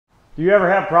Do you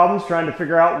ever have problems trying to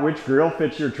figure out which grill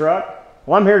fits your truck?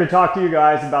 Well, I'm here to talk to you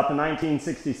guys about the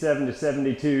 1967 to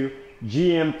 72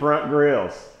 GM front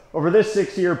grilles. Over this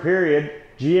 6-year period,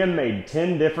 GM made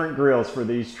 10 different grills for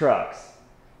these trucks.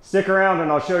 Stick around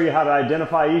and I'll show you how to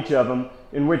identify each of them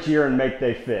and which year and make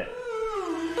they fit.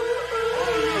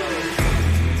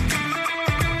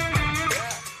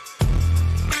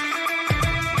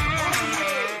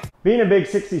 Being a big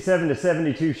 67 to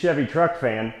 72 Chevy truck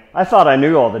fan, I thought I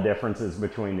knew all the differences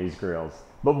between these grills.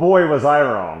 But boy, was I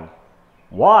wrong.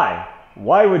 Why?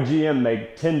 Why would GM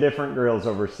make 10 different grills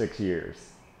over 6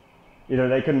 years? Either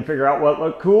they couldn't figure out what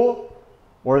looked cool,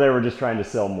 or they were just trying to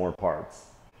sell more parts.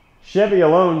 Chevy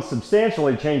alone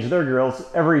substantially changed their grills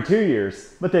every 2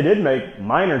 years, but they did make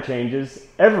minor changes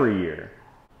every year.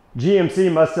 GMC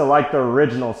must have liked the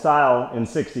original style in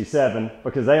 67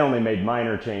 because they only made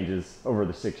minor changes over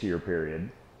the 6-year period.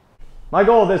 My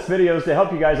goal of this video is to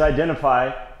help you guys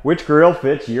identify which grill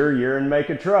fits your year and make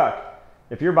of truck.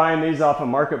 If you're buying these off a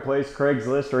marketplace,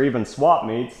 Craigslist, or even swap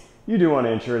meets, you do want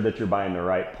to ensure that you're buying the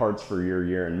right parts for your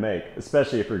year and make,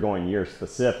 especially if you're going year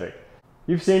specific.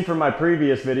 You've seen from my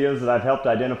previous videos that I've helped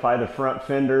identify the front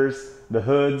fenders, the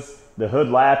hoods, the hood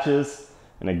latches,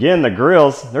 and again, the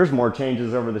grills. There's more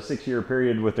changes over the 6-year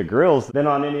period with the grills than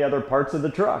on any other parts of the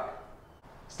truck.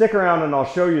 Stick around and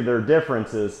I'll show you their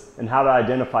differences and how to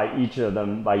identify each of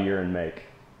them by year and make.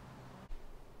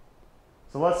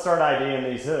 So let's start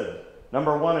IDing these hoods.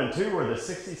 Number 1 and 2 were the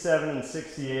 67 and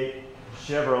 68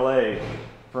 Chevrolet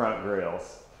front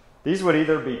grills. These would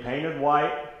either be painted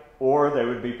white or they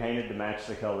would be painted to match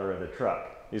the color of the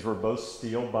truck. These were both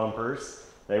steel bumpers.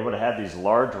 They would have had these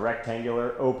large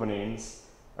rectangular openings,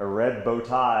 a red bow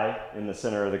tie in the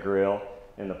center of the grill,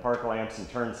 and the park lamps and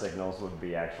turn signals would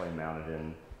be actually mounted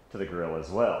into the grill as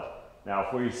well. Now,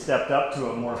 if we stepped up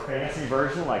to a more fancy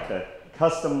version like the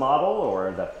custom model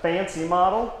or the fancy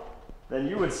model, then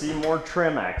you would see more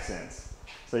trim accents.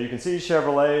 So you can see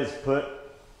Chevrolet has put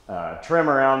trim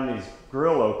around these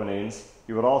grill openings.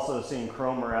 You would also have seen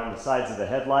chrome around the sides of the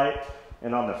headlight,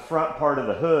 and on the front part of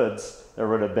the hoods, there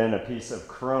would have been a piece of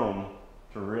chrome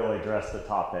to really dress the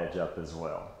top edge up as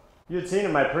well. You had seen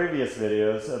in my previous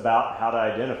videos about how to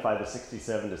identify the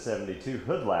 67 to 72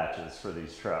 hood latches for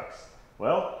these trucks.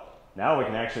 Well, now we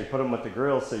can actually put them with the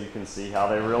grill so you can see how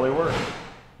they really work.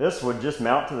 This would just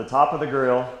mount to the top of the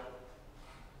grill,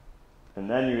 and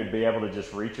then you would be able to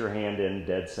just reach your hand in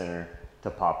dead center to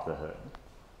pop the hood.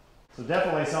 So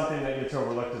definitely something that gets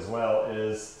overlooked as well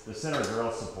is the center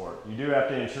grill support. You do have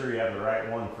to ensure you have the right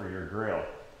one for your grill.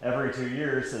 Every 2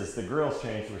 years, as the grills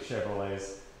change with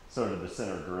Chevrolets, so do the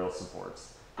center grill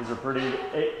supports. These are pretty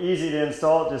easy to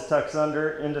install. It just tucks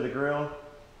under into the grill,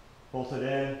 bolt it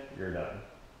in, you're done.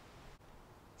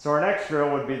 So our next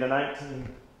grill would be the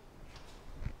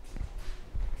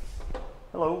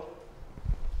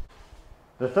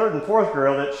The third and fourth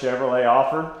grill that Chevrolet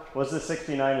offered was the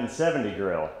 69 and 70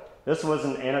 grill. This was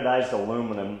an anodized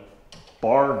aluminum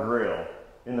bar grill.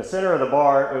 In the center of the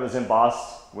bar, it was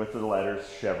embossed with the letters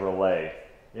Chevrolet.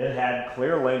 It had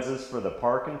clear lenses for the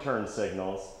park and turn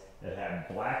signals. It had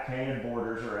black painted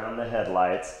borders around the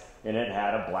headlights, and it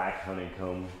had a black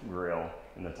honeycomb grill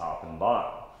in the top and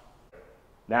bottom.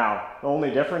 Now, the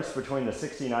only difference between the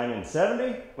 69 and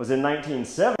 70 was in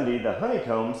 1970, the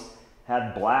honeycombs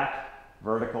had black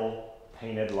vertical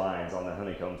painted lines on the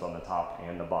honeycombs on the top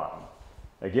and the bottom.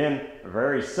 Again, a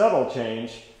very subtle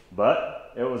change,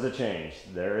 but it was a change.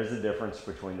 There is a difference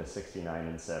between the 69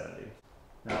 and 70.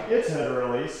 Now, its hood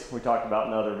release, we talked about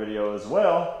in another video as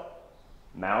well,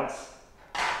 mounts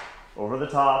over the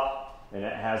top, and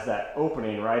it has that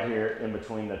opening right here in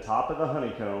between the top of the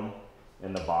honeycomb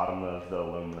and the bottom of the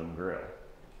aluminum grill.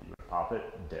 You would pop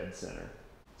it dead center.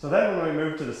 So then when we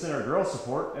move to the center grill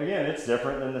support, again, it's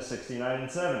different than the 69 and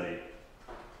 70.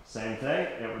 Same thing,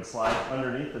 it would slide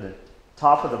underneath the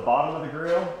top of the bottom of the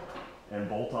grill and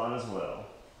bolt on as well.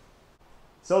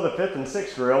 So the fifth and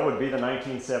sixth grill would be the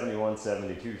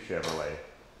 1971-72 Chevrolet.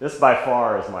 This by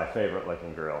far is my favorite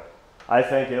looking grill. I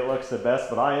think it looks the best,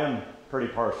 but I am pretty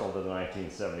partial to the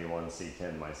 1971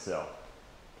 C10 myself.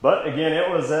 But again, it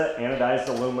was an anodized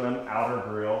aluminum outer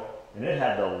grill, and it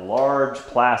had the large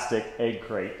plastic egg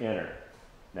crate inner.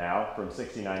 Now, from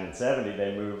 69 and 70,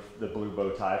 they moved the blue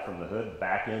bow tie from the hood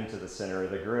back into the center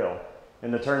of the grill,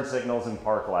 and the turn signals and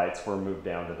park lights were moved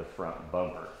down to the front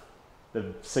bumper.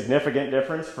 The significant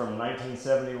difference from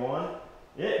 1971,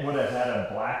 it would have had a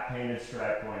black painted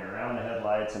stripe going around the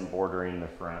headlights and bordering the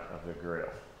front of the grill.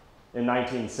 In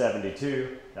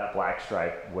 1972, that black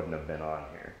stripe wouldn't have been on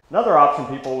here. Another option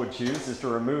people would choose is to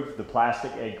remove the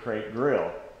plastic egg crate grill,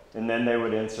 and then they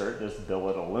would insert this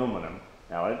billet aluminum.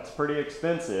 Now it's pretty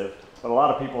expensive, but a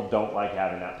lot of people don't like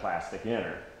having that plastic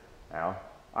inner. Now,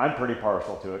 I'm pretty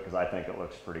partial to it because I think it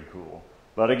looks pretty cool.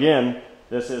 But again,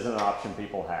 this is an option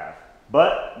people have.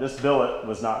 But this billet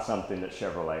was not something that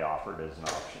Chevrolet offered as an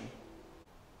option.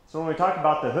 So when we talked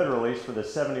about the hood release for the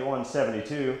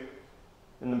 7172,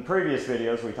 in the previous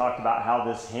videos we talked about how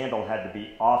this handle had to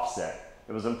be offset.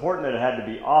 It was important that it had to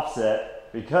be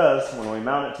offset because when we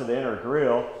mount it to the inner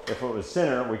grille, if it was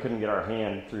center, we couldn't get our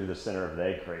hand through the center of the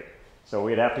egg crate. So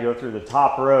we'd have to go through the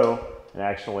top row and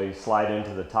actually slide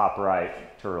into the top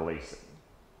right to release it.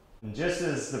 And just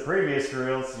as the previous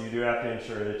grilles, you do have to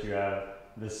ensure that you have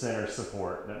the center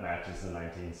support that matches the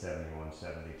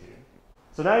 1971-72.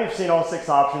 So now you've seen all 6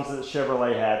 options that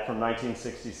Chevrolet had from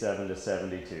 1967 to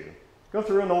 72. Go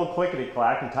through an old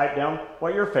clickety-clack and type down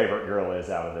what your favorite grill is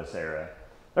out of this era.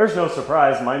 There's no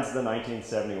surprise, mine's the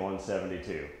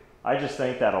 1971-72. I just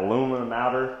think that aluminum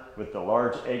outer with the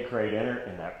large egg crate inner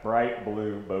and that bright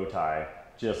blue bow tie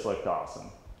just looked awesome.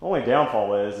 The only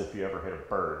downfall is if you ever hit a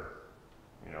bird.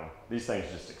 You know, these things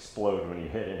just explode when you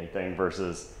hit anything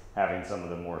versus having some of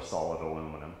the more solid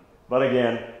aluminum. But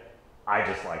again, I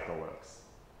just like the looks.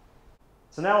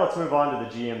 So now let's move on to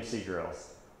the GMC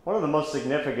grilles. One of the most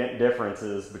significant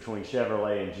differences between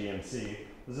Chevrolet and GMC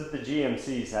was that the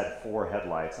GMCs had 4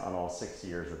 headlights on all 6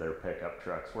 years of their pickup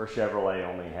trucks, where Chevrolet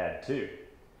only had 2.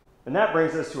 And that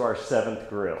brings us to our 7th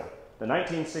grill, the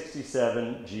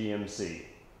 1967 GMC.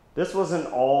 This was an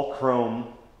all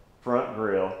chrome front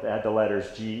grille that had the letters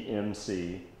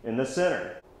GMC in the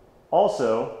center.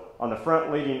 Also, on the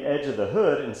front leading edge of the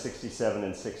hood in 67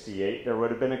 and 68, there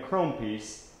would have been a chrome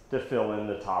piece to fill in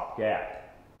the top gap.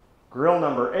 Grill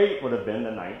number 8 would have been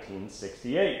the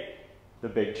 1968. The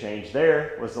big change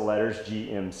there was the letters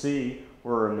GMC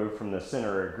were removed from the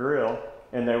center of grill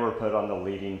and they were put on the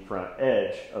leading front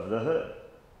edge of the hood.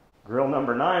 Grill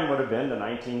number 9 would have been the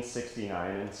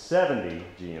 1969 and 70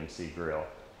 GMC grill.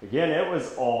 Again, it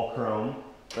was all chrome,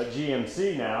 but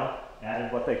GMC now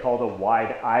added what they called a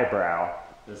wide eyebrow,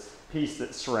 this piece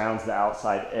that surrounds the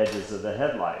outside edges of the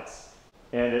headlights.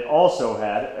 And it also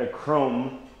had a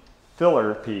chrome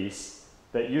filler piece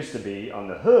that used to be on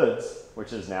the hoods,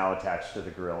 which is now attached to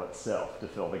the grille itself to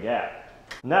fill the gap.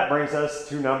 And that brings us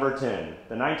to number 10,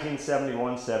 the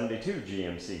 1971-72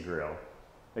 GMC grill.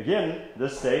 Again,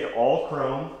 this stayed all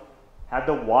chrome, had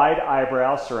the wide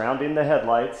eyebrow surrounding the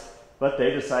headlights, but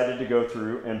they decided to go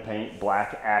through and paint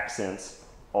black accents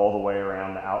all the way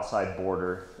around the outside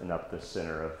border and up the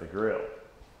center of the grille.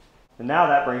 And now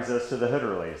that brings us to the hood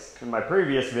release. In my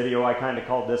previous video, I kind of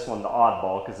called this one the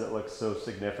oddball because it looks so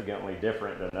significantly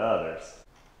different than the others.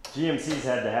 GMCs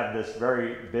had to have this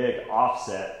very big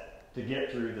offset to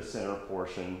get through the center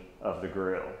portion of the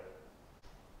grille.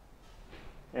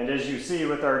 And as you see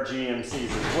with our GMCs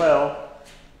as well,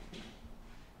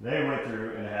 they went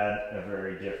through and had a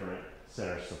very different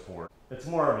center support. It's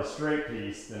more of a straight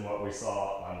piece than what we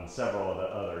saw on several of the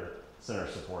other center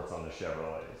supports on the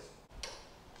Chevrolets.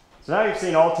 So now you've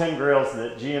seen all 10 grilles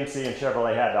that GMC and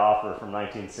Chevrolet had to offer from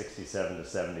 1967 to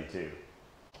 72.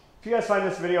 If you guys find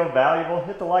this video valuable,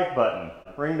 hit the like button,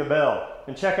 ring the bell,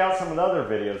 and check out some of the other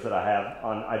videos that I have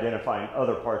on identifying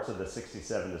other parts of the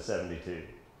 67 to 72.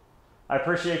 I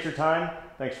appreciate your time.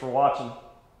 Thanks for watching.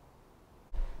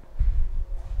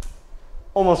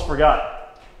 Almost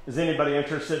forgot. Is anybody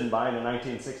interested in buying a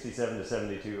 1967 to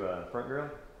 72 front grille?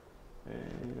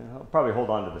 I'll probably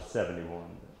hold on to the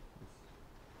 71.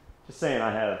 Just saying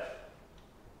I have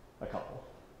a couple.